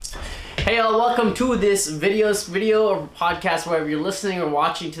Hey y'all, welcome to this video or podcast. Wherever you're listening or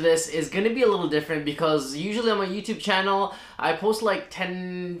watching to this is going to be a little different because usually on my YouTube channel I post like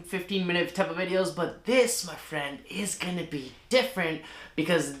 10-15 minute type of videos, but this, my friend, is going to be different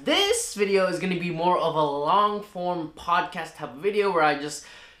because this video is going to be more of a long form podcast type of video where I just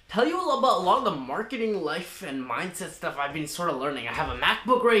tell you all about a lot of the marketing, life, and mindset stuff I've been sort of learning. I have a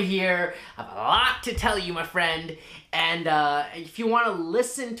MacBook right here. I have a lot to tell you, my friend. And if you want to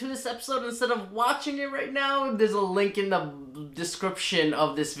listen to this episode instead of watching it right now, there's a link in the description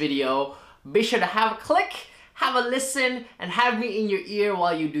of this video. Be sure to have a click, have a listen, and have me in your ear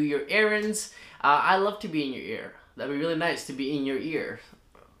while you do your errands. I love to be in your ear. That'd be really nice to be in your ear.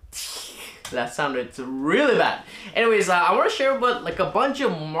 That sounded really bad. Anyways, I want to share about like a bunch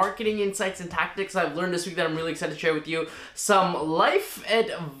of marketing insights and tactics I've learned this week that I'm really excited to share with you. Some life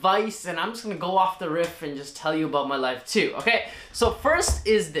advice, and I'm just going to go off the riff and just tell you about my life too. Okay, so first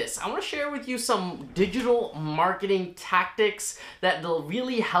is this. I want to share with you some digital marketing tactics that will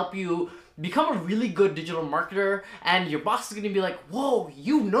really help you become a really good digital marketer, and your boss is going to be like, whoa,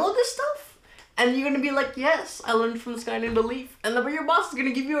 you know this stuff? And you're going to be like, yes, I learned from this guy named Leaf. And then your boss is going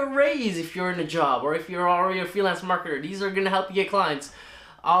to give you a raise if you're in a job or if you're already a freelance marketer. These are going to help you get clients.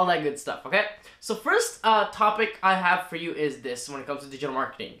 All that good stuff, okay? So first topic I have for you is this when it comes to digital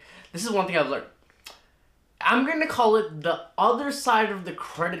marketing. This is one thing I've learned. I'm going to call it the other side of the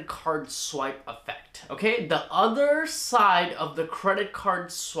credit card swipe effect, okay? The other side of the credit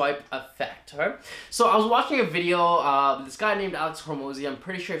card swipe effect, okay? So I was watching a video, this guy named Alex Hormozi. I'm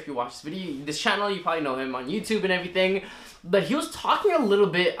pretty sure if you watch this channel, you probably know him on YouTube and everything. But he was talking a little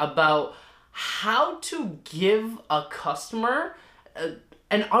bit about how to give a customer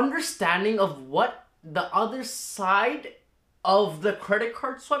an understanding of what the other side of the credit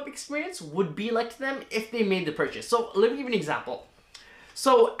card swipe experience would be like to them if they made the purchase. So let me give you an example.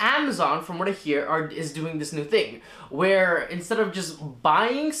 So Amazon, from what I hear, is doing this new thing where instead of just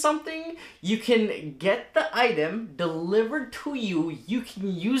buying something, you can get the item delivered to you, you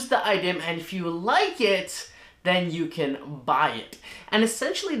can use the item, and if you like it, then you can buy it. And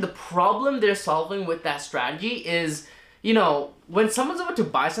essentially the problem they're solving with that strategy is, you know, when someone's about to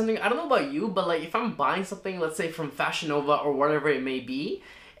buy something, I don't know about you, but like if I'm buying something, let's say from Fashion Nova or whatever it may be,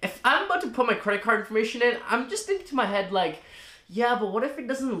 if I'm about to put my credit card information in, I'm just thinking to my head like, yeah, but what if it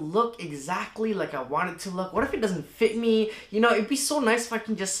doesn't look exactly like I want it to look? What if it doesn't fit me? You know, it'd be so nice if I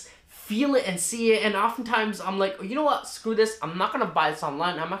can just feel it and see it. And oftentimes I'm like, you know what, screw this. I'm not going to buy this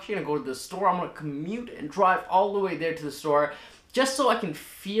online. I'm actually going to go to the store. I'm going to commute and drive all the way there to the store just so I can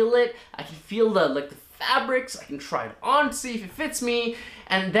feel it. I can feel the fabrics, I can try it on, see if it fits me,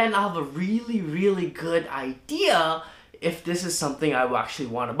 and then I'll have a really, really good idea if this is something I will actually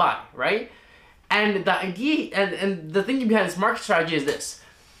want to buy, right? And the idea, and the thinking behind this market strategy is this.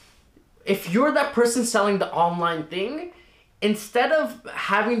 If you're that person selling the online thing, instead of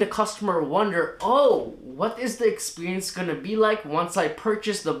having the customer wonder, oh, what is the experience going to be like once I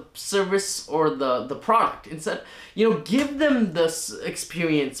purchase the service or the product? Instead, you know, give them this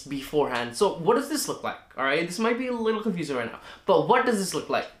experience beforehand. So what does this look like? All right, this might be a little confusing right now, but what does this look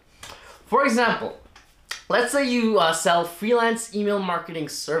like? For example, let's say you sell freelance email marketing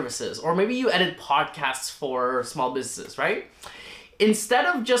services, or maybe you edit podcasts for small businesses, right? Instead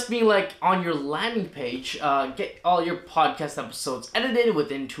of just being like on your landing page, get all your podcast episodes edited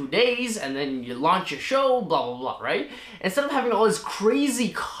within 2 days and then you launch your show, blah, blah, blah, right? Instead of having all this crazy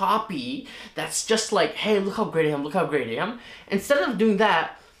copy that's just like, hey, look how great I am, look how great I am. Instead of doing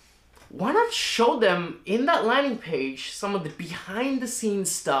that, why not show them in that landing page some of the behind the scenes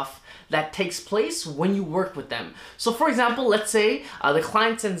stuff that takes place when you work with them. So for example, let's say the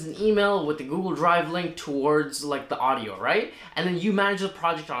client sends an email with the Google Drive link towards like the audio, right? And then you manage the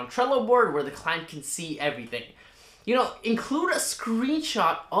project on Trello board where the client can see everything. You know, include a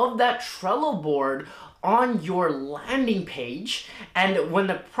screenshot of that Trello board on your landing page, and when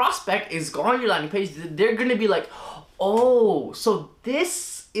the prospect is on your landing page, they're gonna be like, oh, so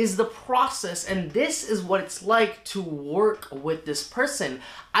this is the process and this is what it's like to work with this person.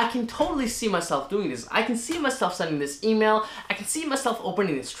 I can totally see myself doing this. I can see myself sending this email. I can see myself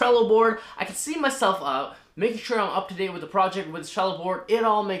opening this Trello board. I can see myself making sure I'm up to date with the project with this Trello board. It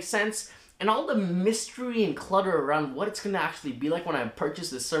all makes sense. And all the mystery and clutter around what it's gonna actually be like when I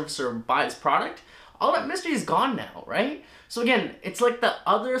purchase this service or buy this product, all that mystery is gone now, right? So again, it's like the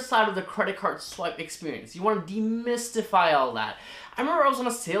other side of the credit card swipe experience. You want to demystify all that. I remember I was on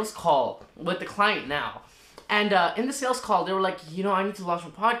a sales call with the client now. And in the sales call, they were like, you know, I need to launch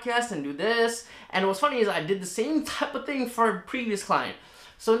my podcast and do this. And what's funny is I did the same type of thing for a previous client.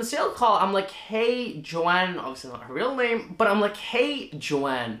 So in the sales call, I'm like, hey, Joanne, obviously not her real name, but I'm like, hey,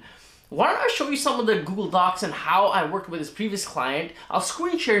 Joanne, why don't I show you some of the Google Docs and how I worked with this previous client. I'll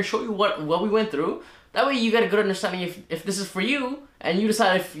screen share and show you what we went through. That way you get a good understanding if this is for you and you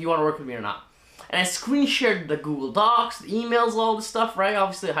decide if you want to work with me or not. And I screen shared the Google Docs, the emails, all this stuff, right?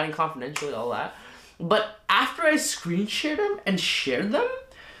 Obviously hiding confidentially, all that. But after I screen shared them and shared them,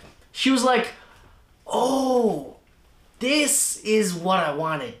 she was like, oh, this is what I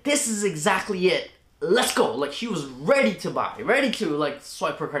wanted. This is exactly it. Let's go. Like, she was ready to buy, ready to like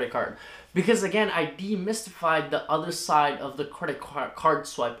swipe her credit card. Because again, I demystified the other side of the credit card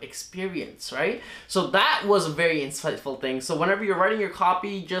swipe experience, right? So that was a very insightful thing. So whenever you're writing your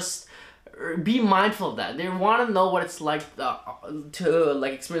copy, just be mindful of that. They want to know what it's like to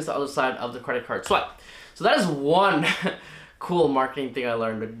like experience the other side of the credit card swipe. So that is one cool marketing thing I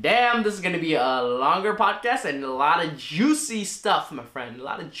learned. But damn, this is going to be a longer podcast and a lot of juicy stuff, my friend. A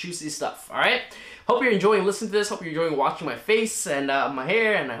lot of juicy stuff, all right? Hope you're enjoying listening to this. Hope you're enjoying watching my face and my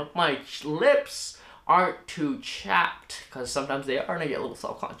hair. And I hope my lips aren't too chapped, because sometimes they are and I get a little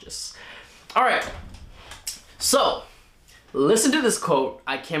self-conscious. All right. So, listen to this quote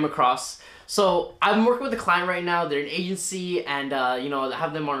I came across. So I'm working with a client right now. They're an agency, and you know, I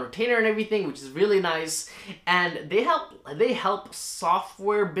have them on retainer and everything, which is really nice. And they help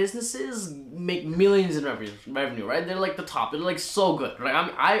software businesses make millions in revenue, right? They're like the top. They're like so good. Right?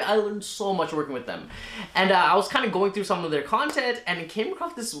 I learned so much working with them. And I was kind of going through some of their content, and I came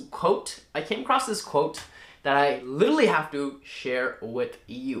across this quote. That I literally have to share with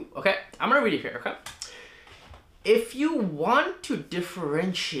you. Okay, I'm gonna read it here. Okay. If you want to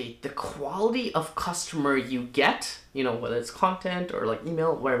differentiate the quality of customer you get, you know, whether it's content or like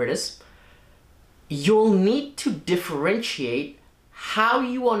email, whatever it is, you'll need to differentiate how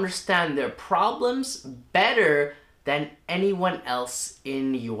you understand their problems better than anyone else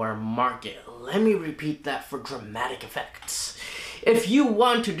in your market. Let me repeat that for dramatic effects. If you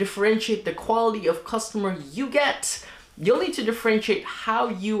want to differentiate the quality of customer you get, you'll need to differentiate how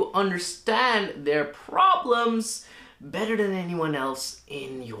you understand their problems better than anyone else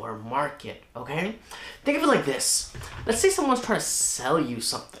in your market, okay? Think of it like this. Let's say someone's trying to sell you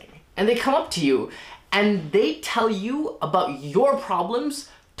something, and they come up to you, and they tell you about your problems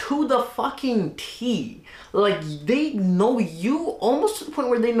to the fucking T. Like, they know you almost to the point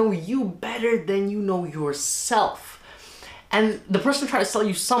where they know you better than you know yourself. And the person trying to sell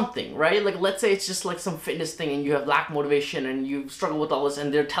you something, right? Like, let's say it's just like some fitness thing and you have lack motivation and you struggle with all this,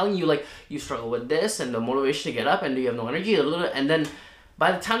 and they're telling you like you struggle with this and the motivation to get up and you have no energy, and then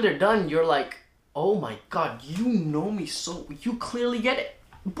by the time they're done, you're like, oh my God, you know me so, you clearly get it.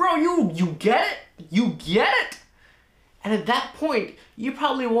 Bro, you get it? You get it? And at that point, you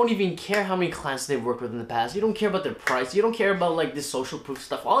probably won't even care how many clients they've worked with in the past. You don't care about their price. You don't care about like this social proof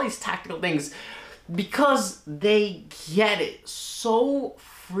stuff, all these tactical things. Because they get it so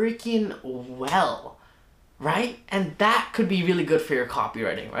freaking well, right? And that could be really good for your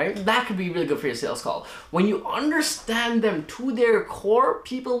copywriting, right? That could be really good for your sales call. When you understand them to their core,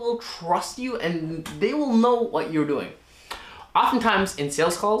 people will trust you and they will know what you're doing. Oftentimes in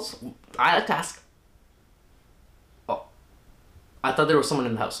sales calls, I like to ask, I thought there was someone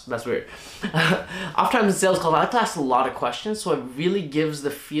in the house. That's weird. Oftentimes in sales calls, I like to ask a lot of questions, so it really gives the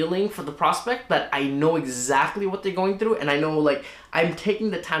feeling for the prospect that I know exactly what they're going through, and I know like I'm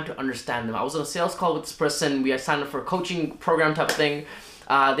taking the time to understand them. I was on a sales call with this person. We had signed up for a coaching program type of thing.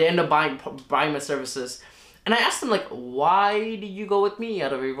 They ended up buying my services, and I asked them like, why did you go with me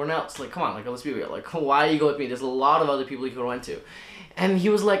out of everyone else? Like, come on, like let's be real. Like, why you go with me? There's a lot of other people you could have went to, and he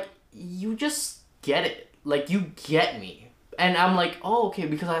was like, you just get it. Like, you get me. And I'm like, oh, okay,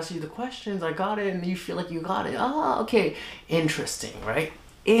 because I asked you the questions, I got it, and you feel like you got it. Ah, okay. Interesting, right?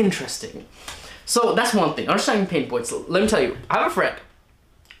 Interesting. So that's one thing. Understanding pain points. Let me tell you, I have a friend,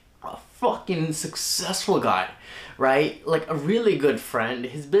 a fucking successful guy, right? Like a really good friend.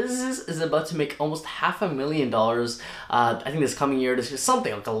 His business is about to make almost $500,000. I think this coming year. This is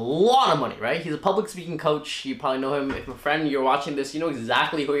something like a lot of money, right? He's a public speaking coach. You probably know him. If my friend, you're watching this, you know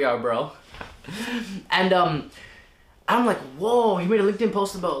exactly who you are, bro. And I'm like, whoa, he made a LinkedIn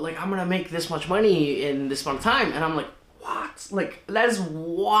post about like, I'm gonna make this much money in this amount of time. And I'm like, what? Like, that is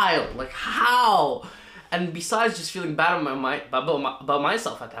wild. Like, how? And besides just feeling bad about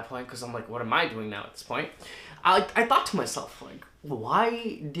myself at that point, because I'm like, what am I doing now at this point? I thought to myself, like, why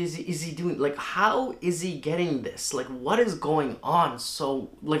is he doing, like, how is he getting this? Like, what is going on so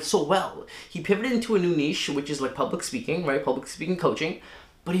well? He pivoted into a new niche, which is like public speaking, right? Public speaking coaching,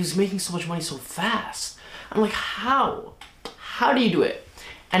 but he was making so much money so fast. I'm like, how? How do you do it?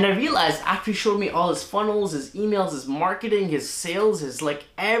 And I realized after he showed me all his funnels, his emails, his marketing, his sales, his like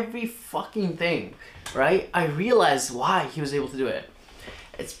every fucking thing, right? I realized why he was able to do it.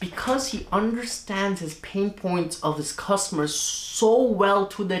 It's because he understands his pain points of his customers so well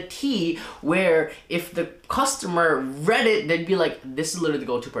to the T, where if the customer read it, they'd be like, this is literally the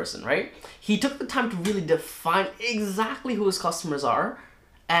go-to person, right? He took the time to really define exactly who his customers are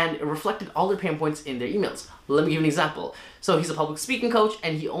and reflected all their pain points in their emails. Let me give you an example. So he's a public speaking coach,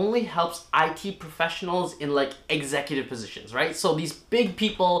 and he only helps IT professionals in like executive positions, right? So these big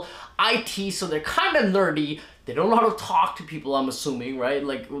people, IT, so they're kind of nerdy. They don't know how to talk to people, I'm assuming, right?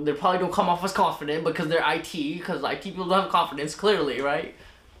 Like, they probably don't come off as confident because they're IT, because IT people don't have confidence, clearly, right?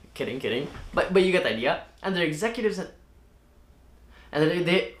 Kidding. But you get the idea. And they're executives, and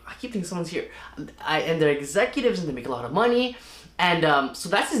they I keep thinking someone's here. And they're executives, and they make a lot of money. And so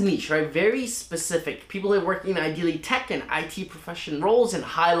that's his niche, right? Very specific. People that are working in ideally tech and IT profession roles in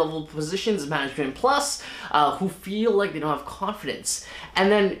high-level positions, management plus, who feel like they don't have confidence.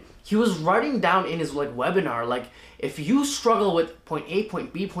 And then he was writing down in his like webinar, like, if you struggle with point A,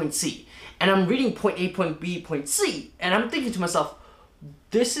 point B, point C, and I'm reading point A, point B, point C, and I'm thinking to myself,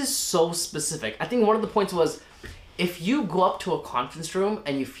 this is so specific. I think one of the points was, if you go up to a conference room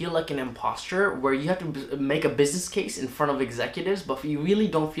and you feel like an imposter where you have to make a business case in front of executives, but you really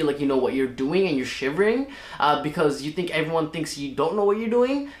don't feel like you know what you're doing and you're shivering because you think everyone thinks you don't know what you're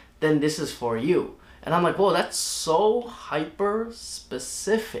doing, then this is for you. And I'm like, whoa, that's so hyper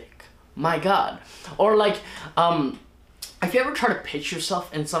specific. My God. Or like, if you ever try to pitch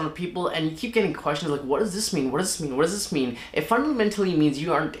yourself in front of people and you keep getting questions like, what does this mean? What does this mean? What does this mean? It fundamentally means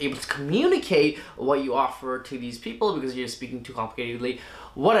you aren't able to communicate what you offer to these people because you're speaking too complicatedly.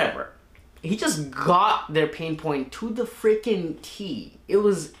 Whatever. He just got their pain point to the freaking T. It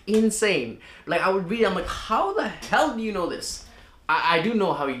was insane. Like, I would read it, I'm like, how the hell do you know this? I do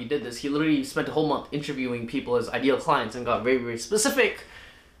know how he did this. He literally spent a whole month interviewing people as ideal clients and got very, very specific.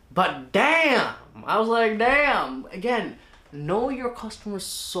 But damn, I was like, damn. Again, know your customers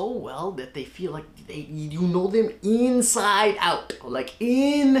so well that they feel like you know them inside out. Like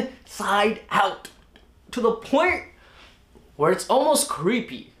inside out. To the point where it's almost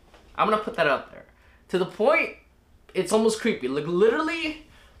creepy. I'm gonna put that out there. To the point, it's almost creepy. Like, literally,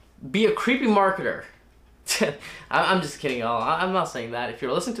 be a creepy marketer. I'm just kidding, y'all. I'm not saying that. If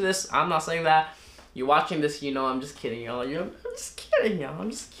you're listening to this, I'm not saying that. You're watching this, you know I'm just kidding, y'all. I'm just kidding, y'all.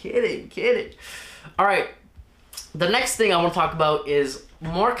 I'm just kidding. All right. The next thing I want to talk about is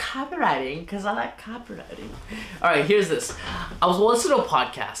more copywriting, because I like copywriting. All right, here's this. I was listening to a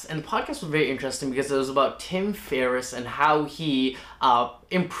podcast, and the podcast was very interesting because it was about Tim Ferriss and how he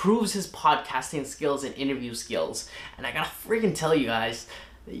improves his podcasting skills and interview skills. And I gotta freaking tell you guys,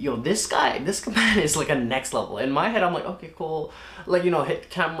 yo, this man is like a next level. In my head, I'm like, okay, cool. Like, you know, hit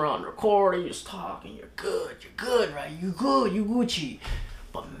camera on record and you just talk and you're good, right? You good, you Gucci.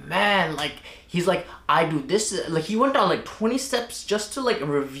 But man, like, he's like, I do this. Like, he went down like 20 steps just to like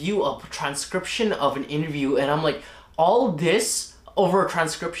review a transcription of an interview. And I'm like, all this over a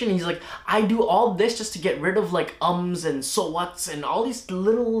transcription? He's like, I do all this just to get rid of like ums and so whats and all these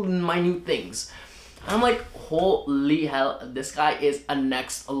little minute things. I'm like, holy hell, this guy is a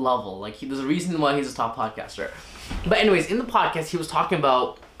next level. Like, there's a reason why he's a top podcaster. But anyways, in the podcast, he was talking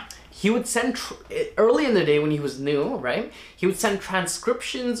about, he would send, early in the day when he was new, right? He would send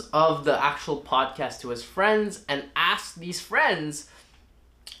transcriptions of the actual podcast to his friends and ask these friends,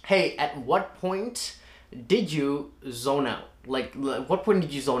 hey, at what point did you zone out? Like, what point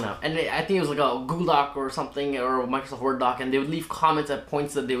did you zone out? And I think it was like a Google Doc or something, or a Microsoft Word doc, and they would leave comments at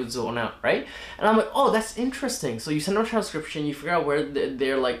points that they would zone out, right? And I'm like, oh, that's interesting. So you send out a transcription, you figure out where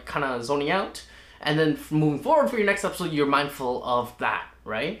they're like kind of zoning out, and then moving forward for your next episode, you're mindful of that,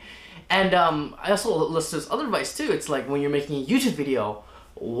 right? And I also list this other advice too. It's like, when you're making a YouTube video,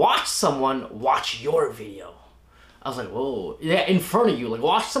 watch someone watch your video. I was like, whoa, yeah, in front of you. Like,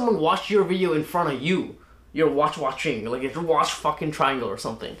 watch someone watch your video in front of you. You're watching, like if you watch fucking Triangle or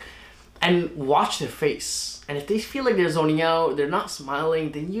something, and watch their face. And if they feel like they're zoning out, they're not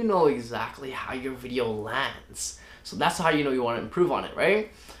smiling, then you know exactly how your video lands. So that's how you know you want to improve on it,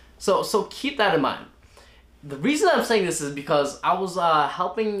 right? So keep that in mind. The reason I'm saying this is because I was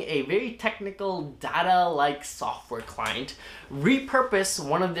helping a very technical data-like software client repurpose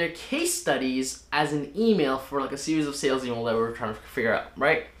one of their case studies as an email for like a series of sales email that we were trying to figure out,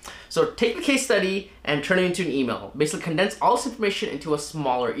 right? So take the case study and turn it into an email. Basically condense all this information into a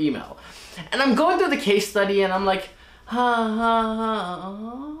smaller email. And I'm going through the case study and I'm like, like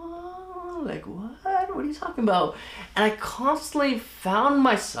what? What are you talking about? And I constantly found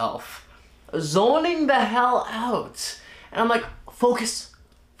myself zoning the hell out. And I'm like, focus.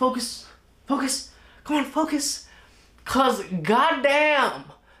 Come on, focus. Cause goddamn,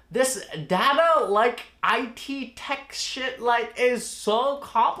 this data like IT tech shit like is so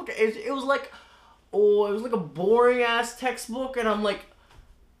complicated. It was like, oh, it was like a boring ass textbook, and I'm like,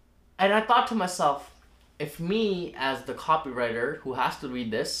 and I thought to myself, if me as the copywriter who has to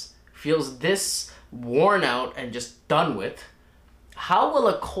read this feels this worn out and just done with, how will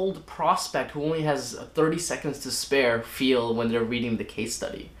a cold prospect who only has 30 seconds to spare feel when they're reading the case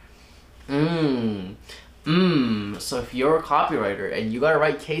study? So if you're a copywriter and you gotta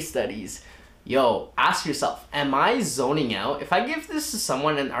write case studies, yo, ask yourself, am I zoning out? If I give this to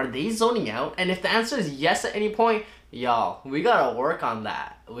someone, and are they zoning out? And if the answer is yes at any point, y'all, we gotta work on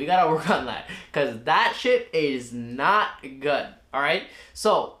that. We gotta work on that, because that shit is not good. All right,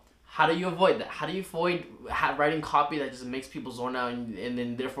 so how do you avoid that? How do you avoid writing copy that just makes people zone out and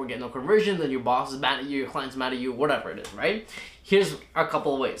then therefore get no conversion, then your boss is mad at you, your client's mad at you, whatever it is, right? Here's a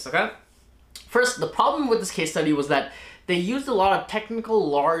couple of ways, okay? First, the problem with this case study was that they used a lot of technical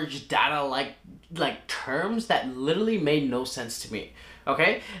large data like terms that literally made no sense to me,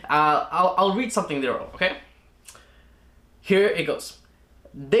 okay? I'll read something there, okay? Here it goes.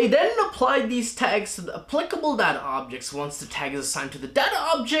 They then applied these tags to the applicable data objects. Once the tag is assigned to the data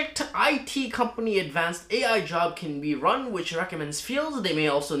object, IT company advanced AI job can be run, which recommends fields. They may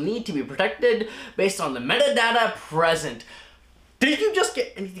also need to be protected based on the metadata present. Did you just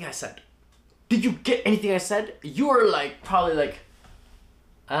get anything I said? Did you get anything I said? You were like, probably like,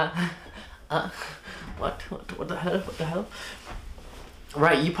 what the hell?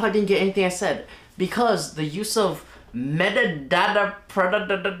 Right, you probably didn't get anything I said, because the use of metadata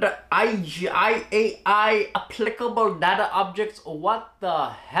AI applicable data objects. What the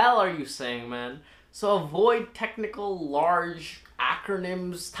hell are you saying, man? So avoid technical large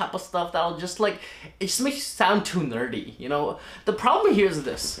acronyms type of stuff that'll just like, it just makes you sound too nerdy, you know? The problem here is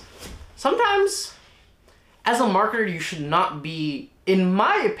this. Sometimes as a marketer, you should not be, in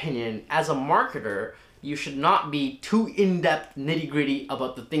my opinion, as a marketer, you should not be too in-depth nitty-gritty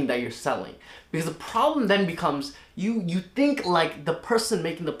about the thing that you're selling. Because the problem then becomes you think like the person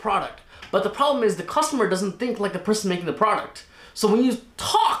making the product. But the problem is the customer doesn't think like the person making the product. So when you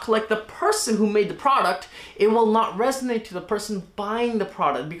talk like the person who made the product, it will not resonate to the person buying the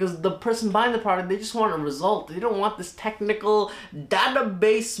product, because the person buying the product, they just want a result. They don't want this technical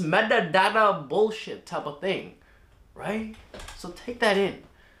database metadata bullshit type of thing, right? So take that in.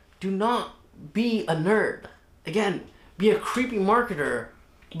 Do not be a nerd. Again, be a creepy marketer,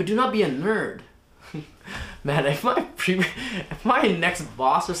 but do not be a nerd. Man, if my next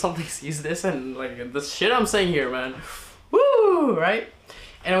boss or something sees this and like the shit I'm saying here, man, woo, right?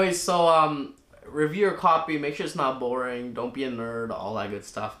 Anyways, so review your copy, make sure it's not boring, don't be a nerd, all that good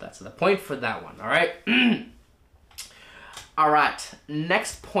stuff. That's the point for that one, all right? All right,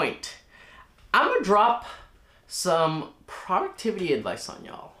 next point. I'm gonna drop some productivity advice on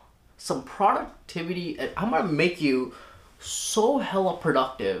y'all. Some productivity, I'm gonna make you so hella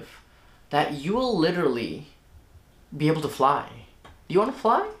productive that you will literally be able to fly. Do you wanna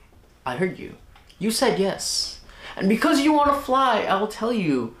fly? I heard you. You said yes. And because you wanna fly, I will tell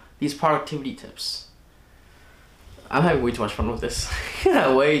you these productivity tips. I'm having way too much fun with this.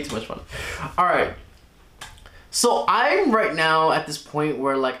 Way too much fun. All right. So I'm right now at this point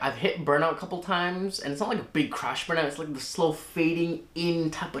where like I've hit burnout a couple times, and it's not like a big crash burnout, it's like the slow fading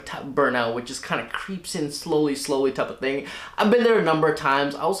in type of burnout, which just kind of creeps in slowly type of thing. I've been there a number of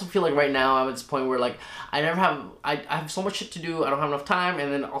times. I also feel like right now I'm at this point where like I have so much shit to do, I don't have enough time,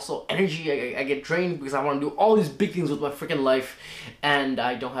 and then also energy, I get drained because I want to do all these big things with my freaking life, and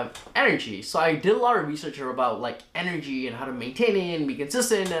I don't have energy. So I did a lot of research about like energy and how to maintain it and be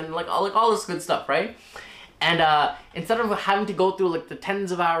consistent and like all this good stuff, right? And instead of having to go through like the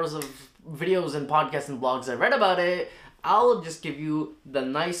tens of hours of videos and podcasts and blogs I read about it, I'll just give you the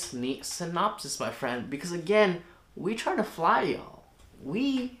nice, neat synopsis, my friend. Because again, we try to fly, y'all.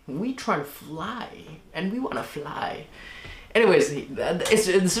 We try to fly, and we want to fly. Anyways, this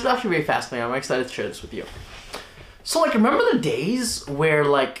is actually very fascinating. I'm excited to share this with you. So like, remember the days where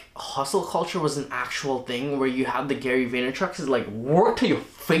like hustle culture was an actual thing, where you had the Gary Vaynerchuk is like, work till your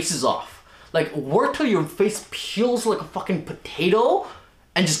face is off. Like, work till your face peels like a fucking potato,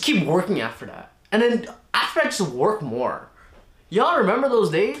 and just keep working after that. And then after that, just work more. Y'all remember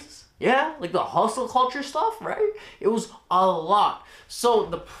those days? Yeah? Like the hustle culture stuff, right? It was a lot. So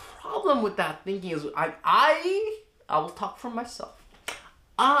the problem with that thinking is I will talk for myself.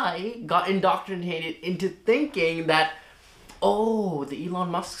 I got indoctrinated into thinking that, oh, the Elon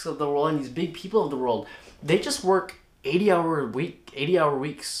Musks of the world and these big people of the world, they just work 80-hour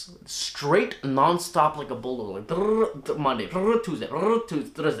weeks, straight, non-stop like a bulldozer, like Monday, Tuesday,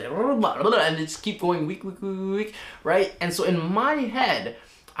 Thursday, and they just keep going week, right? And so in my head,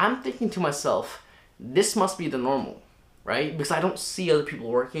 I'm thinking to myself, this must be the normal, right? Because I don't see other people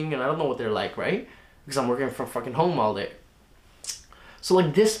working and I don't know what they're like, right? Because I'm working from fucking home all day. So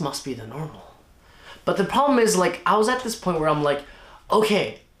like, this must be the normal. But the problem is, like, I was at this point where I'm like,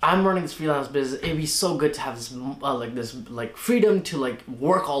 okay, I'm running this freelance business. It'd be so good to have this freedom to like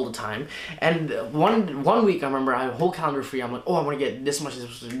work all the time. And one week I remember I had a whole calendar free. I'm like, oh, I want to get this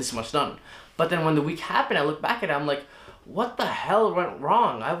much done. But then when the week happened, I look back at it. I'm like, what the hell went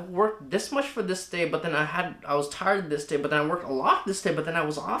wrong? I worked this much for this day, but then I was tired this day, but then I worked a lot this day, but then I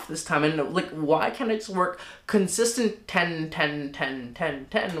was off this time. And like, why can't I just work consistent 10, 10, 10, 10,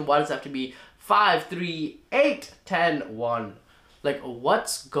 10? Why does it have to be 5, 3, 8, 10, 1? Like,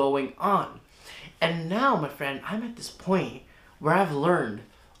 what's going on? And now, my friend, I'm at this point where I've learned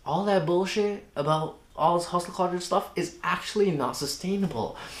all that bullshit about all this hustle culture stuff is actually not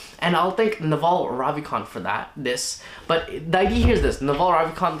sustainable. And I'll thank Naval Ravikant for this. But the idea here is this. Naval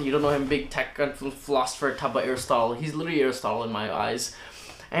Ravikant, you don't know him, big tech philosopher type of Aristotle. He's literally Aristotle in my eyes.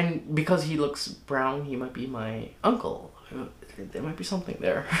 And because he looks brown, he might be my uncle. There might be something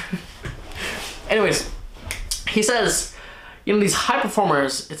there. Anyways, he says, you know, these high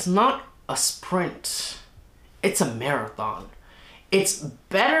performers, it's not a sprint, it's a marathon. It's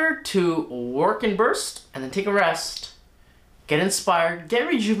better to work and burst and then take a rest, get inspired, get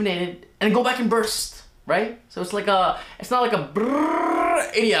rejuvenated, and go back and burst, right? So it's not like a brrr,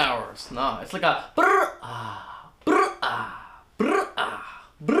 80 hours. No, it's like a brrr, ah, brrr, ah, brrr, ah,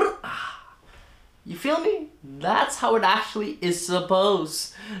 brrr, ah. You feel me? That's how it actually is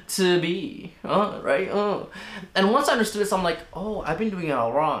supposed to be, right? And once I understood this, I'm like, oh, I've been doing it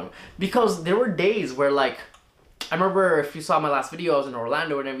all wrong. Because there were days where, like, I remember if you saw my last video, I was in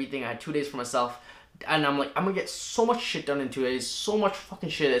Orlando and everything. I had 2 days for myself. And I'm like, I'm gonna get so much shit done in 2 days. So much fucking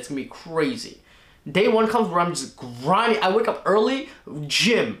shit. It's gonna be crazy. Day one comes where I'm just grinding. I wake up early,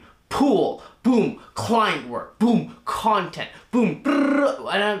 gym, pool, boom, client work, boom, content, boom,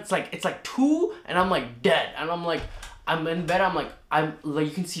 brrr, and it's like 2, and I'm like dead, and I'm in bed, I'm like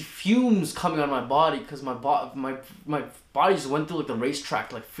you can see fumes coming on my body because my body just went through like the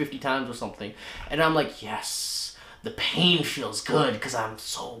racetrack like 50 times or something, and I'm like, yes, the pain feels good because I'm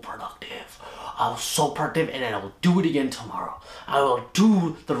so productive. I was so productive, and then I will do it again tomorrow. I will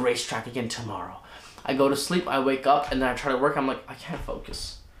do the racetrack again tomorrow. I go to sleep, I wake up, and then I try to work. I'm like, I can't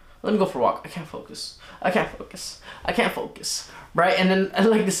focus. Let me go for a walk. I can't focus. I can't focus. I can't focus. Right? And then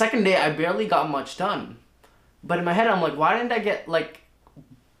like the second day, I barely got much done. But in my head, I'm like, why didn't I get like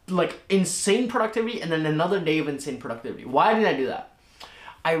insane productivity and then another day of insane productivity? Why didn't I do that?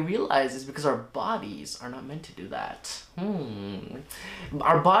 I realize it's because our bodies are not meant to do that.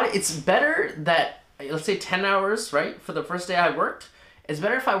 Our body, it's better that, let's say 10 hours, right? For the first day I worked, it's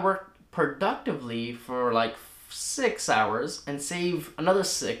better if I worked productively for like 6 hours and save another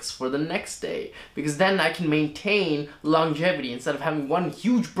 6 for the next day, because then I can maintain longevity instead of having one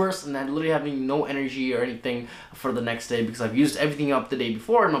huge burst and then literally having no energy or anything for the next day because I've used everything up the day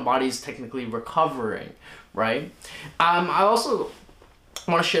before and my body's technically recovering, right? I also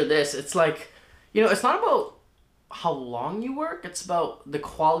want to share this. It's like, you know, it's not about how long you work, it's about the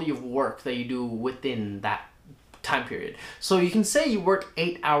quality of work that you do within that time period. So you can say you work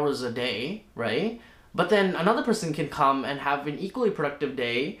 8 hours a day, right? But then another person can come and have an equally productive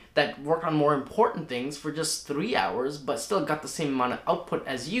day that worked on more important things for just 3 hours, but still got the same amount of output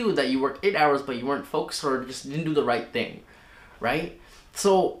as you, that you worked 8 hours, but you weren't focused or just didn't do the right thing, right?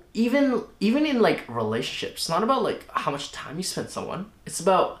 So even in like relationships, it's not about like how much time you spend with someone. It's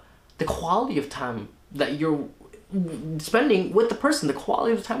about the quality of time that you're spending with the person, the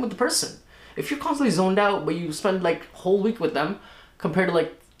quality of time with the person. If you're constantly zoned out, but you spend like whole week with them, compared to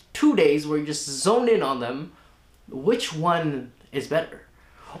like 2 days where you just zoned in on them, which one is better?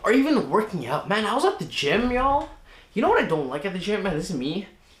 Or even working out. Man, I was at the gym, y'all. You know what I don't like at the gym? Man, this is me.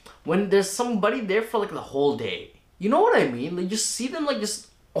 When there's somebody there for like the whole day. You know what I mean? Like, just see them like just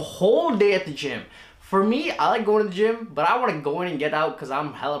a whole day at the gym. For me, I like going to the gym, but I want to go in and get out because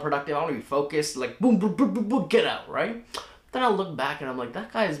I'm hella productive. I want to be focused. Like, boom, boom, boom, boom, boom, get out, right? Then I look back and I'm like,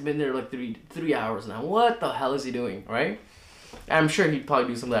 that guy's been there like three hours now. What the hell is he doing, right? I'm sure he'd probably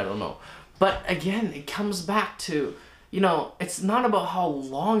do something I don't know. But again, it comes back to, you know, it's not about how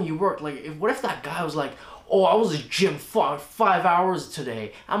long you work. Like, what if that guy was like, oh, I was at gym 5 hours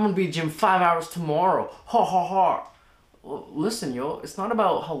today. I'm going to be at gym 5 hours tomorrow. Ha, ha, ha. Well, listen, yo, it's not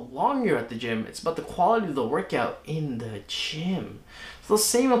about how long you're at the gym. It's about the quality of the workout in the gym. So the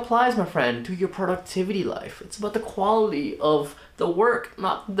same applies, my friend, to your productivity life. It's about the quality of the work,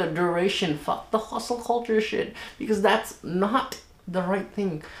 not the duration. Fuck the hustle culture shit, because that's not the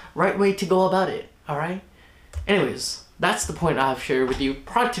right way to go about it, all right? Anyways, that's the point I've shared with you.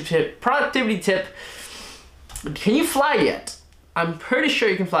 Productivity tip. Can you fly yet? I'm pretty sure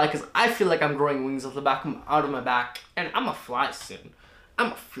you can fly because I feel like I'm growing wings out of my back, and I'm gonna fly soon.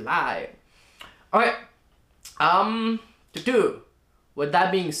 I'm gonna fly. Alright. With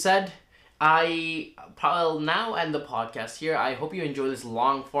that being said, I probably now end the podcast here. I hope you enjoy this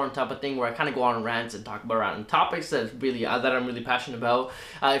long form type of thing where I kind of go on rants and talk about random topics that I'm really passionate about.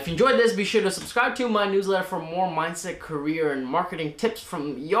 If you enjoyed this, be sure to subscribe to my newsletter for more mindset, career, and marketing tips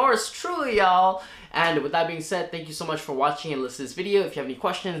from yours truly, y'all. And with that being said, thank you so much for watching and listening to this video. If you have any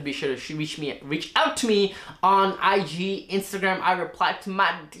questions, be sure to reach out to me on IG, Instagram. I reply to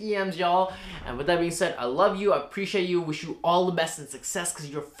my DMs, y'all. And with that being said, I love you. I appreciate you. Wish you all the best and success because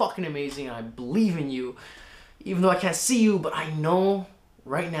you're fucking amazing and I believe in you. Even though I can't see you, but I know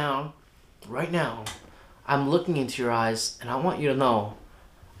right now, I'm looking into your eyes and I want you to know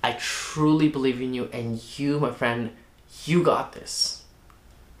I truly believe in you, and you, my friend, you got this.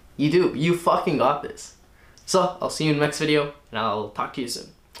 You do. You fucking got this. So, I'll see you in the next video, and I'll talk to you soon.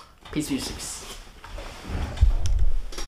 Peace, peace, peace.